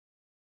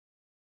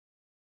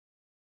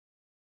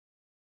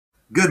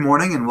Good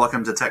morning and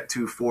welcome to Tech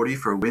 240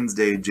 for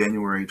Wednesday,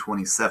 January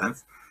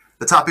 27th.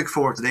 The topic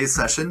for today's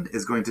session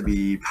is going to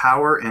be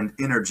power and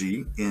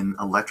energy in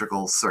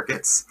electrical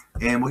circuits,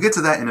 and we'll get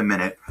to that in a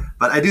minute,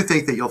 but I do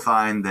think that you'll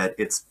find that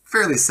it's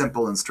fairly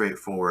simple and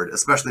straightforward,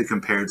 especially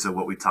compared to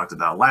what we talked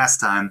about last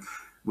time,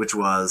 which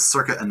was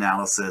circuit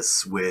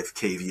analysis with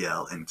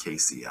KVL and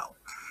KCL.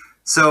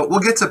 So we'll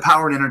get to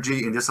power and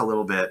energy in just a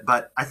little bit,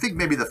 but I think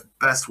maybe the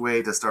best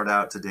way to start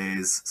out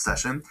today's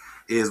session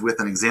is with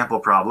an example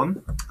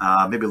problem,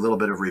 maybe a little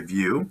bit of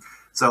review.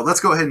 So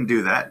let's go ahead and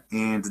do that.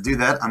 And to do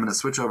that, I'm going to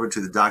switch over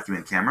to the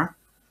document camera.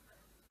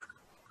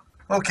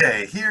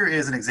 Okay, here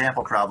is an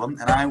example problem,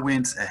 and I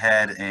went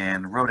ahead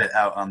and wrote it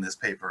out on this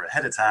paper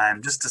ahead of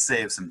time just to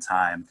save some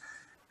time.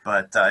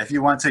 But if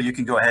you want to, you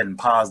can go ahead and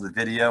pause the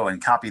video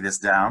and copy this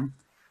down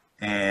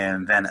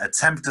and then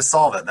attempt to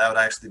solve it. That would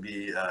actually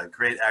be a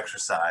great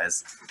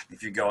exercise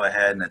if you go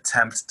ahead and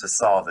attempt to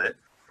solve it.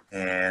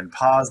 And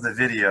pause the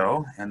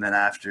video, and then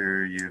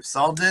after you've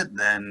solved it,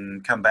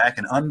 then come back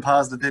and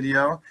unpause the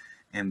video,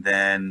 and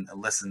then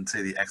listen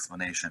to the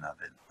explanation of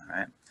it. All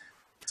right.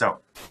 So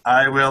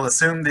I will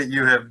assume that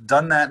you have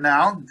done that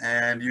now,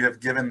 and you have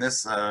given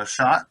this a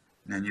shot,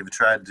 and you've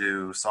tried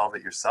to solve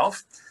it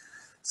yourself.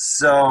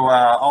 So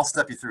I'll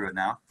step you through it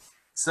now.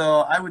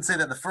 So I would say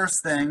that the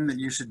first thing that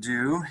you should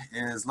do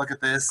is look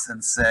at this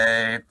and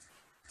say,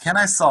 can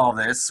I solve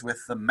this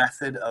with the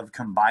method of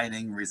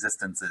combining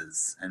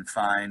resistances and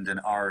find an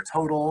R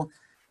total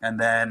and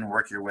then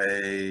work your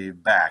way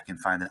back and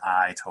find an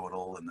I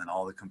total and then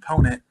all the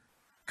component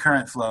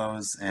current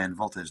flows and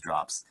voltage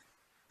drops?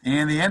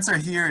 And the answer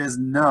here is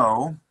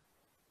no,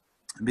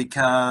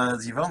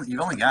 because you've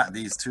only got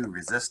these two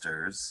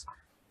resistors,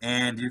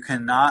 and you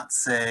cannot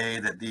say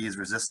that these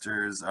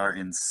resistors are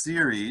in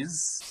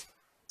series,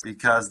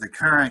 because the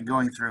current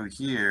going through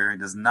here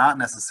does not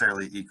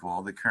necessarily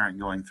equal the current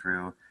going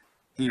through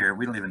here.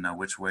 We don't even know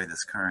which way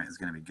this current is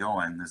going to be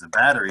going. There's a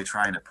battery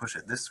trying to push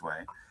it this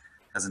way.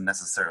 Doesn't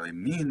necessarily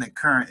mean that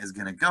current is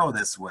going to go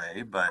this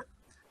way, but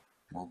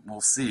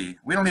we'll see.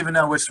 We don't even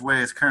know which way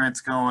his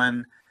current's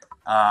going,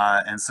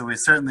 and so we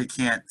certainly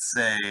can't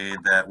say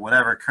that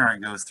whatever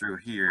current goes through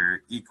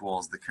here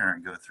equals the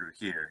current go through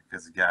here,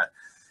 because you got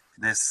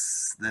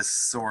this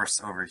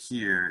source over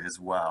here as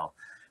well.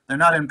 They're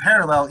not in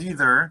parallel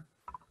either,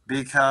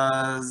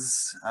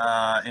 because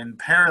in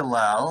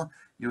parallel,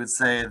 you would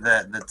say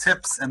that the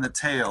tips and the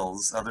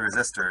tails of the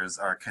resistors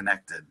are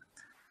connected.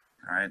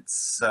 All right,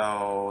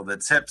 so the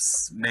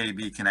tips may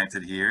be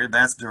connected here.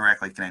 That's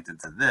directly connected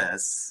to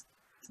this,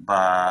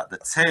 but the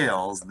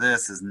tails,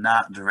 this is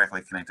not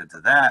directly connected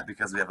to that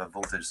because we have a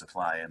voltage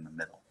supply in the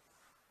middle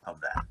of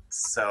that.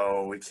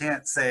 So we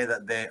can't say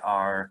that they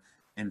are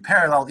in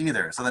parallel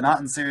either. So they're not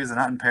in series, they're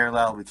not in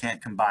parallel. We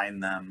can't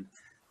combine them.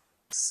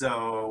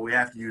 So we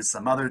have to use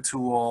some other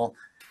tool.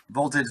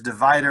 Voltage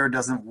divider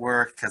doesn't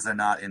work because they're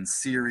not in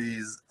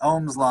series.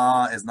 Ohm's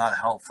law is not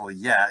helpful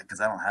yet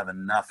because I don't have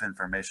enough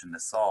information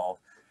to solve.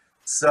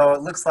 So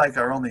it looks like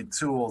our only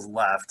tools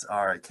left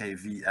are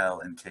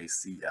KVL and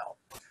KCL.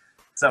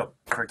 So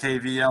for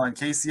KVL and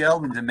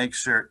KCL, we need to make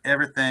sure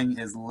everything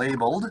is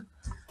labeled.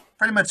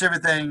 Pretty much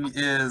everything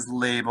is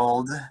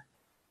labeled.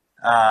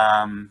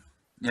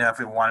 If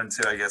we wanted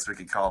to, I guess we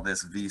could call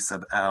this V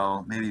sub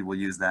L. Maybe we'll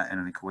use that in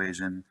an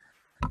equation.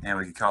 And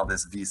we could call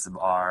this V sub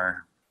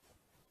R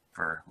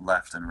for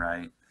left and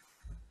right.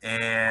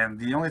 And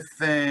the only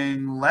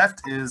thing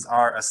left is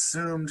our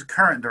assumed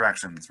current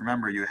directions.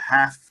 Remember, you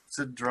have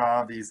to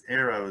draw these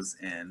arrows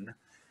in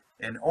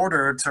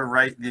order to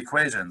write the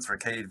equations for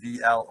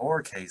KVL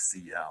or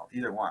KCL,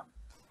 either one.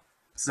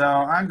 So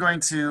I'm going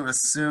to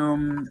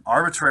assume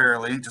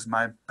arbitrarily, just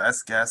my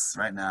best guess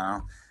right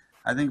now,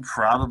 I think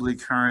probably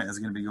current is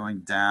going to be going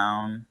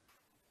down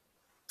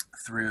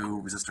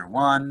through resistor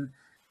 1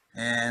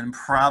 and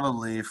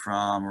probably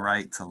from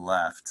right to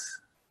left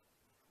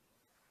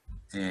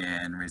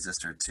in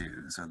resistor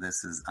 2. So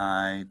this is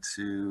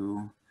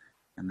I2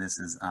 and this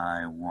is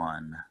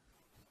I1.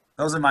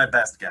 Those are my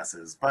best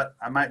guesses, but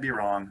I might be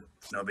wrong.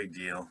 No big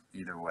deal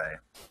either way.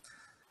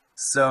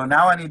 So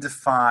now I need to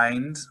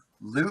find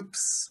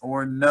loops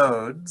or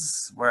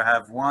nodes where I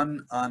have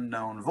one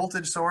unknown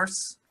voltage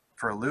source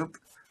for a loop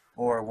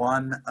or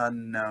one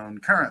unknown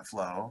current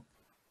flow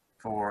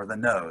for the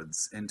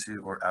nodes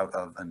into or out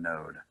of a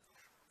node.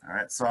 All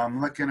right, so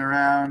I'm looking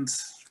around.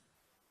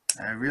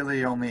 I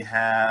really only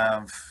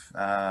have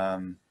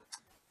a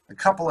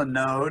couple of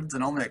nodes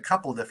and only a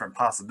couple different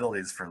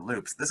possibilities for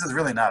loops. This is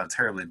really not a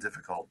terribly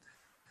difficult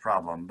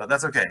problem, but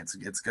that's okay.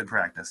 It's good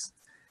practice.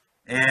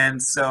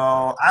 And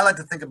so I like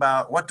to think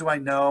about, what do I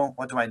know?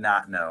 What do I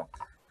not know?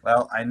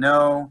 Well, I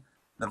know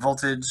the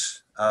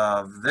voltage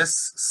of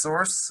this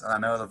source. I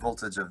know the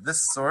voltage of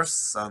this source.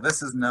 So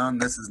this is known,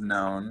 this is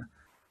known.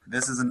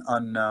 This is an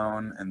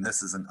unknown, and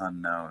this is an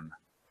unknown.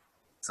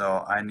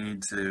 So I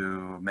need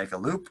to make a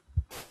loop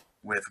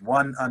with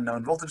one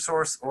unknown voltage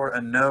source or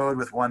a node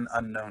with one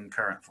unknown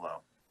current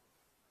flow.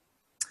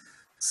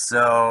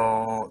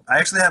 So I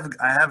actually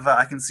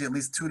I can see at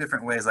least two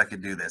different ways I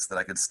could do this, that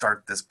I could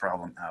start this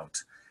problem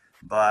out.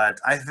 But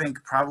I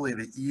think probably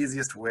the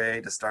easiest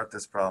way to start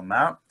this problem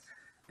out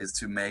is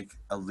to make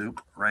a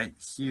loop right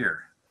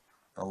here.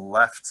 The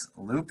left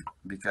loop,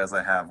 because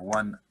I have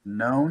one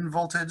known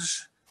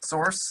voltage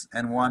source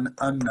and one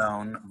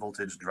unknown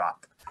voltage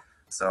drop.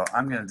 So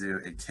I'm going to do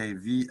a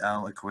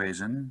KVL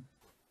equation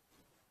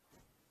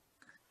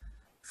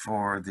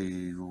for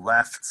the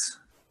left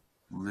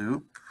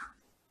loop.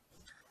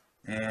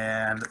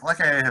 And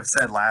like I have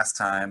said last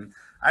time,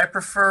 I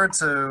prefer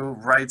to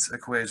write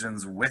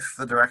equations with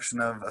the direction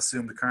of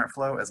assumed current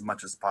flow as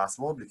much as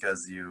possible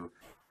because you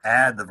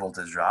add the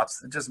voltage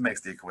drops. It just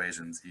makes the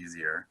equations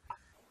easier.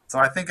 So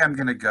I think I'm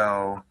going to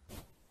go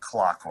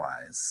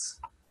clockwise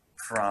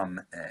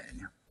from A.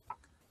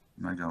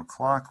 I'm going to go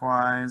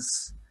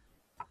clockwise,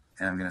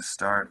 and I'm going to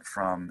start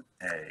from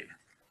A.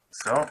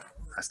 So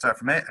I start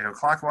from A, I go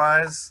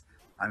clockwise,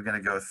 I'm going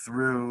to go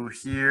through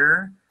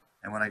here,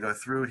 and when I go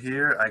through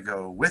here, I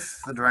go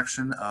with the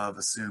direction of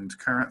assumed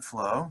current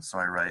flow. So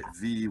I write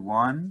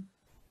V1,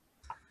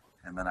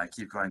 and then I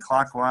keep going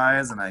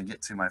clockwise, and I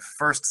get to my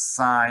first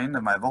sign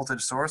of my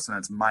voltage source, and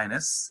it's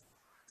minus.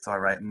 So I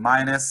write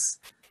minus.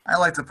 I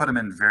like to put them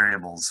in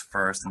variables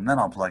first, and then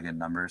I'll plug in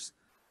numbers.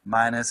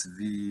 Minus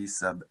V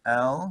sub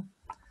L.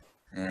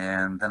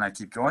 And then I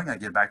keep going. I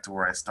get back to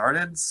where I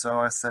started, so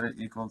I set it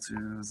equal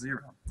to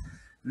 0.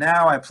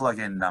 Now I plug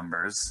in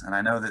numbers, and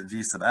I know that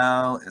V sub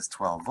L is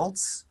 12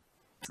 volts.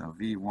 So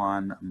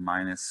V1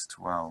 minus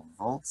 12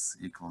 volts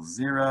equals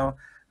 0.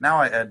 Now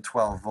I add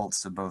 12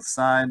 volts to both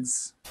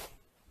sides,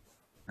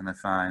 and I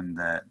find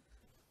that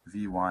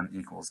V1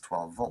 equals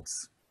 12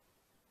 volts.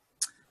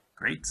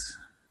 Great.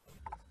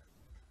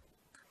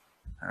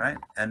 All right,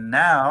 and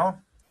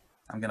now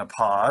I'm going to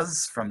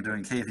pause from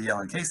doing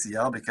KVL and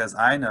KCL because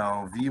I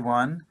know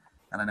V1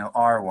 and I know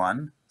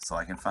R1, so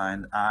I can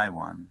find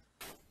I1.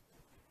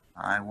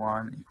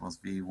 I1 equals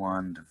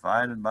V1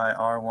 divided by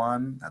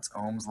R1. That's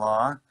Ohm's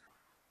law.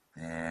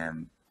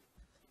 And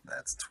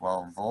that's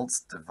 12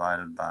 volts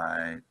divided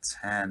by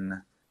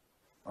 10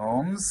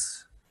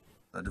 ohms.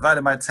 So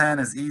divided by 10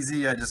 is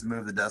easy. I just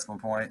move the decimal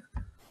point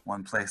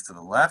one place to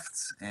the left,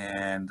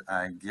 and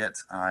I get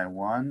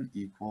I1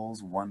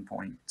 equals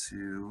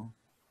 1.2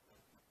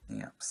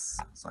 amps.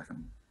 So I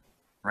can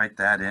write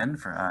that in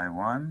for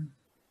I1.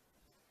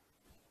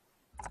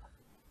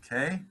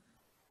 Okay,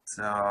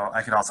 so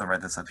I could also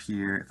write this up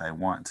here if I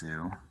want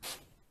to.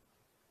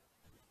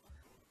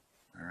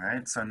 All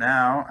right, so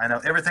now I know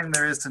everything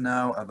there is to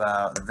know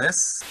about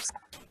this,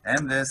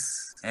 and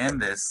this,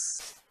 and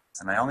this,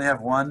 and I only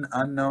have one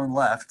unknown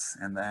left,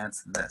 and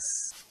that's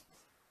this.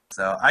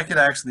 So I could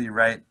actually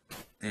write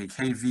a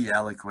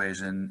KVL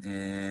equation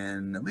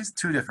in at least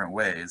 2 different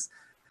ways.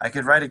 I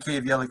could write a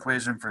KVL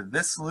equation for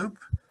this loop,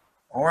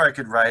 or I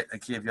could write a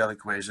KVL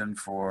equation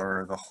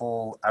for the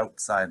whole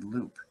outside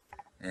loop.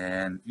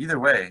 And either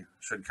way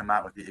should come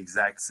out with the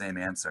exact same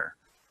answer.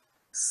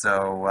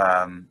 So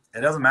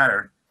it doesn't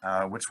matter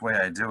which way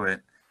I do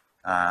it.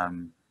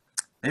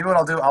 Maybe what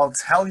I'll do, I'll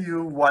tell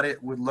you what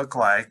it would look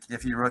like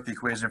if you wrote the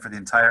equation for the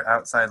entire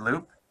outside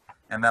loop,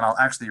 and then I'll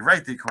actually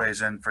write the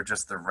equation for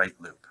just the right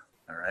loop.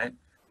 All right?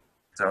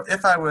 So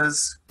if I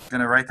was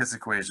going to write this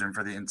equation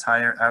for the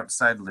entire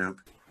outside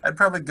loop, I'd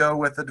probably go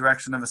with the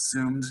direction of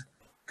assumed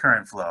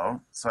current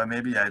flow. So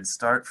maybe I'd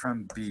start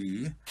from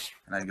B,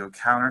 and I'd go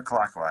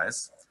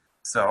counterclockwise.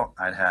 So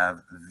I'd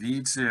have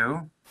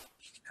V2,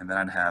 and then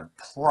I'd have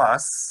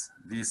plus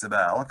V sub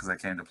L, because I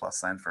came to plus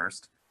sign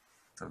first.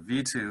 So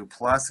V2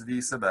 plus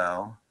V sub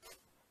L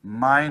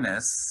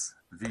minus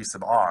V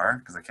sub R,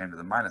 because I came to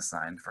the minus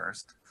sign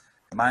first,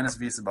 minus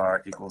V sub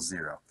R equals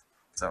 0.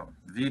 So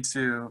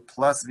V2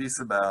 plus V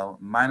sub L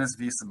minus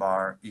V sub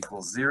R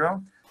equals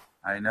 0.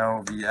 I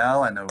know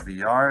VL, I know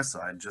VR,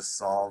 so I just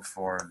solve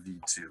for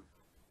V2.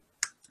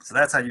 So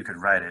that's how you could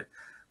write it.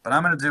 But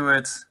I'm going to do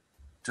it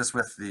just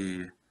with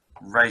the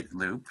right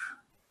loop.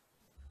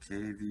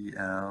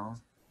 KVL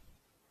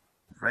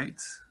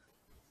right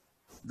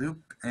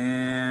loop,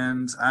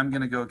 and I'm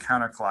going to go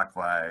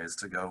counterclockwise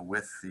to go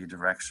with the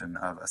direction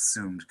of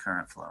assumed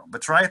current flow.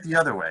 But try it the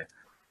other way,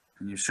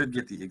 and you should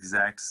get the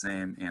exact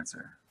same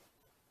answer.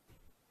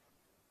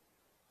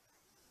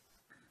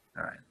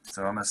 All right,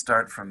 so I'm going to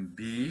start from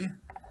B,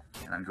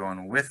 and I'm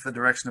going with the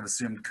direction of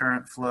assumed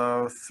current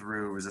flow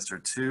through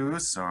resistor 2,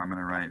 so I'm going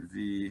to write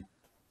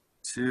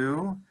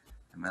V2,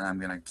 and then I'm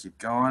going to keep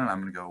going, and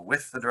I'm going to go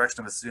with the direction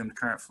of assumed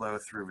current flow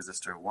through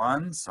resistor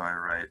 1, so I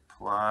write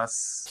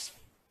plus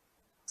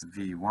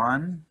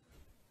V1,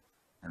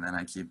 and then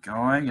I keep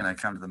going, and I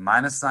come to the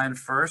minus sign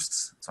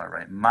first, so I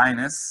write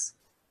minus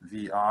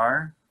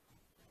VR,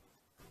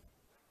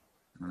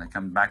 and then I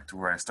come back to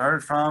where I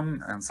started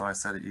from, and so I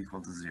set it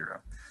equal to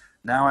 0.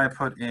 Now I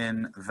put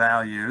in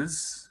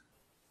values,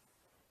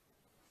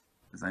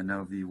 because I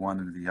know V1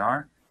 and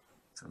VR.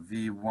 So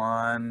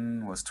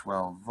V1 was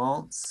 12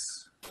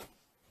 volts,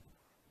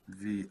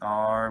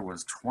 VR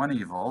was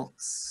 20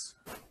 volts,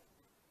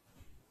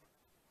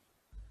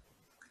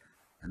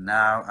 and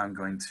now I'm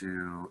going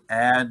to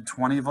add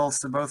 20 volts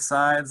to both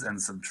sides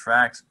and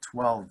subtract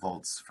 12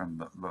 volts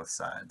from both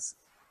sides.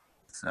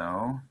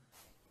 So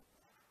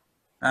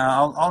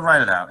I'll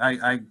write it out.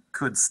 I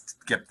could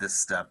skip this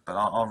step, but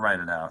I'll write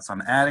it out. So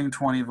I'm adding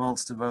 20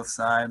 volts to both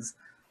sides,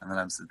 and then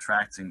I'm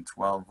subtracting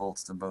 12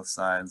 volts to both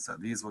sides. So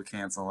these will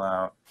cancel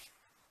out.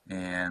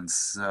 And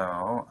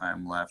so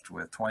I'm left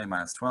with 20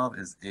 minus 12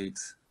 is 8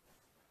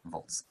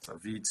 volts. So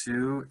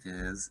V2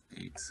 is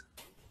 8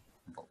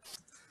 volts.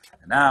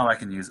 And now I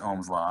can use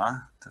Ohm's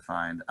law to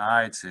find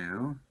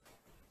I2.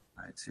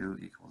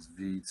 I2 equals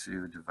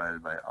V2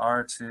 divided by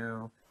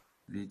R2.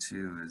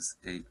 V2 is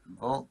 8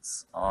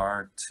 volts.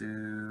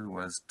 R2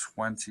 was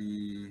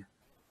 20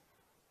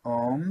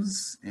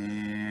 ohms.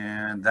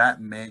 And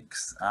that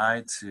makes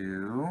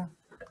I2,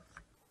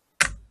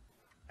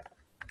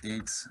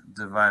 8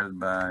 divided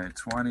by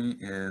 20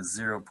 is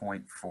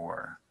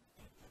 0.4.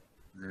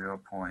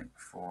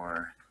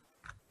 0.4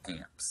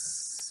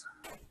 amps.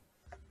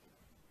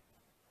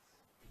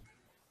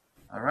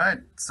 All right,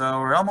 so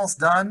we're almost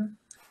done.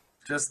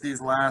 Just these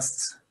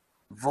last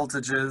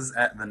voltages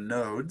at the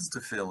nodes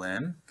to fill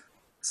in.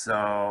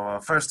 So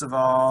first of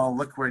all,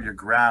 look where your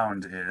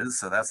ground is.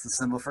 So that's the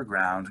symbol for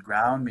ground.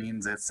 Ground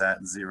means it's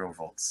at 0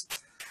 volts.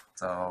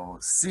 So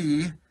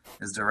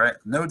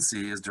node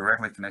C is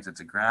directly connected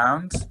to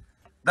ground.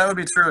 That would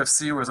be true if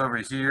C was over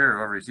here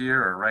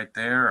or right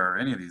there or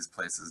any of these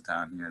places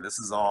down here. This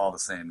is all the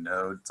same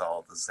node. It's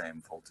all the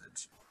same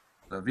voltage.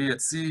 So V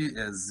at C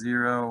is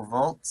 0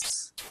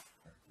 volts.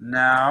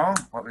 Now,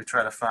 what we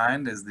try to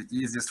find is the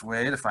easiest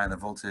way to find the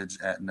voltage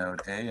at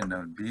node A and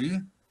node B.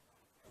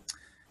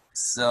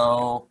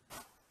 So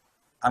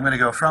I'm going to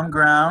go from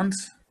ground.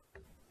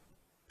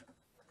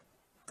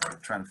 I'm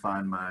trying to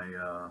find my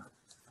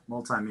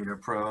multimeter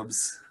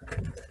probes.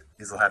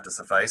 These will have to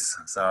suffice.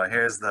 So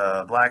here's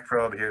the black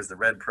probe, here's the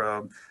red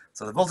probe.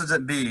 So the voltage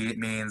at B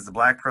means the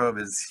black probe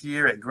is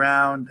here at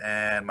ground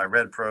and my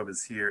red probe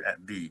is here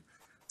at B.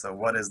 So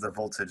what is the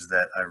voltage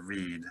that I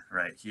read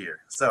right here?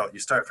 So you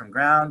start from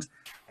ground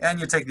and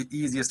you take the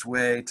easiest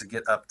way to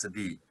get up to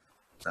B.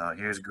 So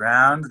here's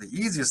ground. The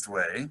easiest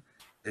way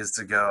is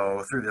to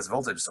go through this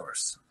voltage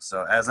source.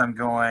 So as I'm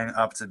going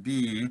up to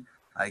B,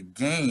 I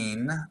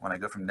gain, when I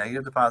go from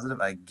negative to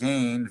positive, I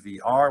gain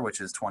VR,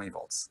 which is 20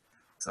 volts.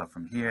 So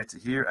from here to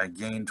here, I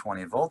gain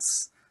 20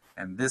 volts.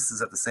 And this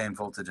is at the same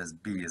voltage as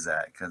B is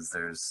at, because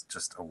there's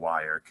just a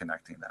wire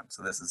connecting them.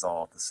 So this is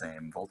all at the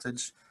same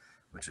voltage,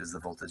 which is the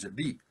voltage at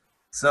B.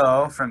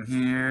 So from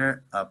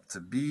here up to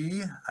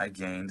B, I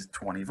gained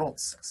 20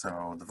 volts.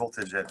 So the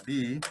voltage at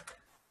B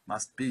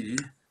must be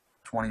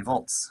 20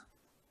 volts.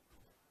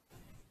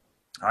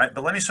 All right,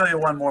 but let me show you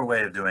one more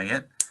way of doing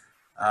it.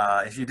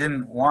 If you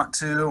didn't want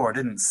to or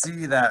didn't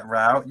see that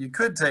route, you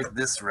could take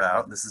this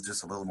route. This is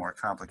just a little more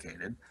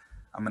complicated.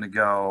 I'm going to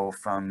go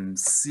from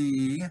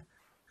C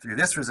through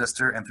this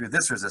resistor and through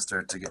this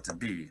resistor to get to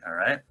B, all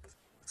right?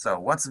 So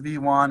what's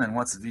V1 and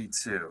what's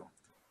V2? All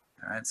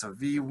right, so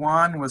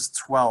V1 was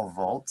 12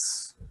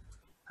 volts.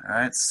 All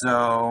right,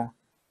 so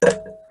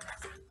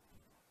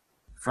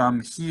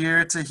from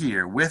here to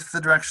here, with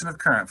the direction of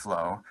current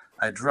flow,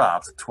 I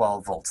dropped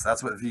 12 volts.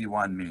 That's what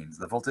V1 means.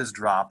 The voltage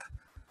drop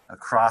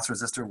across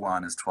resistor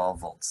 1 is 12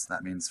 volts.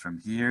 That means from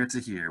here to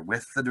here,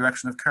 with the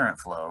direction of current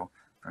flow,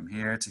 from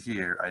here to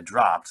here, I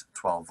dropped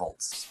 12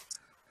 volts.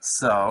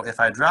 So if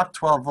I drop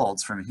 12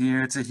 volts from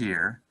here to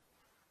here,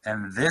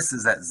 and this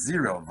is at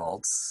 0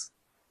 volts,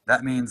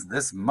 that means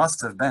this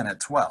must have been at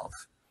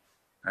 12,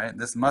 right?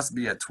 This must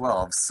be at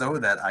 12 so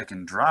that I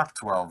can drop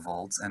 12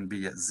 volts and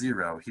be at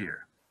 0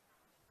 here,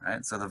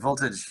 right? So the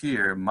voltage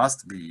here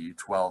must be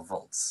 12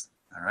 volts,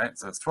 all right?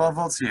 So it's 12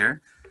 volts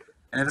here.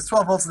 And if it's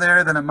 12 volts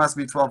there, then it must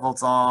be 12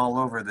 volts all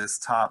over this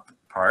top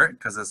part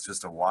because it's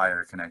just a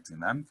wire connecting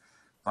them.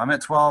 So I'm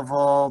at 12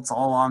 volts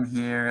all along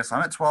here. So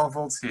I'm at 12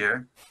 volts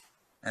here.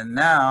 And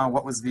now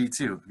what was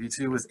V2?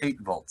 V2 was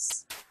 8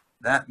 volts.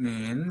 That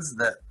means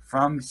that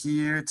from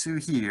here to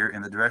here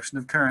in the direction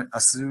of current,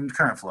 assumed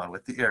current flow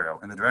with the arrow,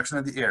 in the direction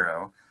of the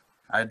arrow,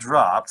 I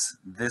dropped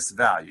this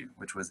value,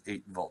 which was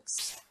 8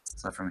 volts.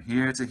 So from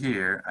here to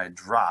here, I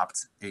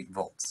dropped 8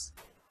 volts.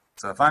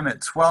 So if I'm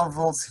at 12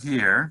 volts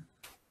here,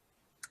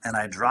 and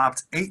I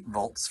dropped 8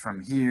 volts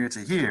from here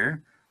to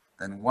here,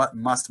 then what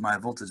must my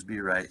voltage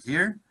be right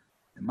here?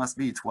 It must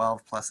be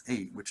 12 plus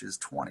 8, which is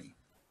 20.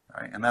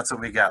 All right, and that's what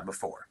we got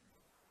before.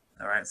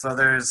 All right, so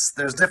there's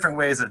different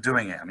ways of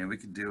doing it. I mean, we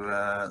could do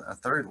a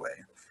third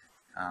way,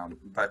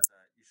 but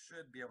you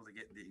should be able to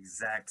get the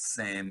exact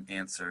same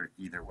answer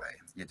either way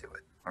you do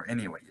it, or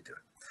any way you do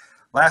it.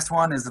 Last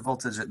one is the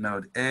voltage at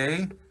node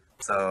A.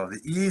 So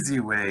the easy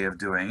way of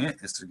doing it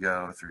is to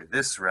go through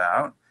this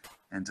route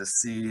and to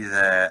see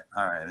that,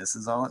 all right, this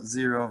is all at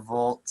 0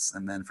 volts,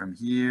 and then from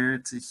here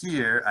to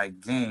here, I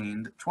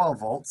gained 12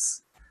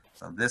 volts.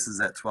 So this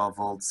is at 12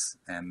 volts,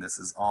 and this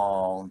is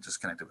all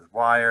just connected with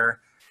wire.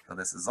 So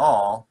this is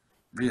all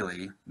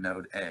really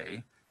node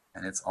A,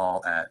 and it's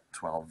all at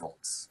 12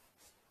 volts.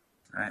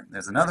 All right,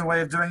 there's another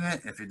way of doing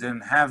it. If you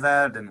didn't have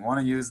that, didn't want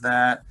to use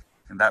that,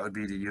 and that would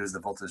be to use the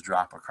voltage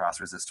drop across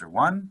resistor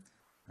 1.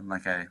 And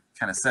like I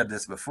kind of said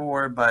this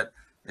before, but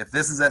if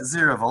this is at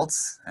 0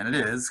 volts, and it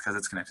is because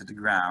it's connected to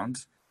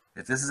ground,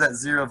 if this is at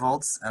 0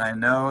 volts, and I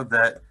know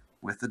that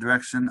with the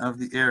direction of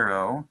the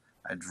arrow,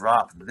 I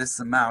drop this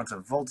amount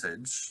of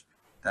voltage.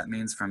 That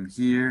means from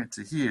here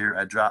to here,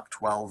 I drop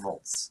 12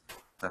 volts.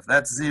 So if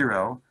that's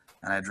 0,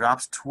 and I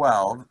dropped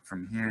 12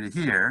 from here to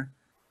here,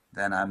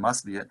 then I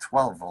must be at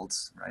 12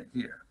 volts right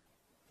here.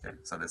 Okay,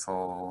 so this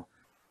whole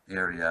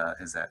area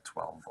is at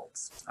 12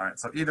 volts. All right,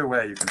 so either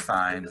way, you can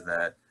find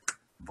that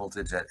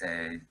voltage at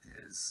A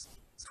is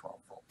 12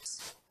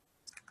 volts.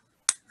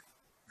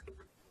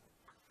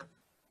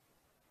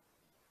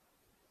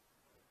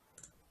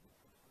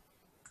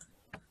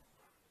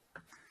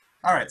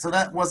 All right, so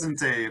that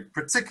wasn't a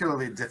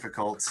particularly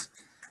difficult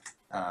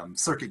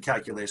circuit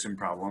calculation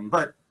problem,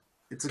 but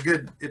it's a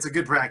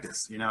good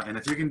practice, you know. And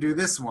if you can do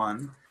this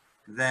one,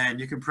 then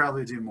you can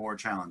probably do more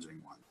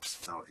challenging ones.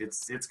 So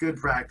it's good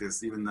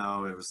practice, even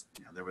though it was,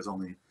 you know,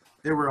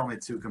 there were only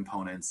 2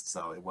 components,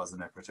 so it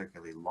wasn't a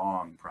particularly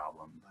long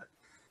problem, but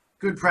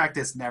good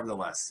practice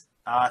nevertheless.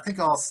 I think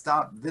I'll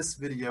stop this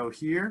video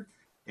here,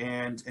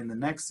 and in the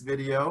next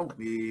video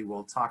we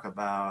will talk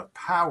about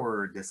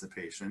power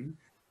dissipation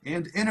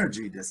and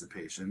energy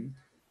dissipation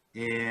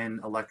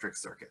in electric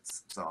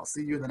circuits. So I'll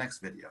see you in the next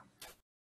video.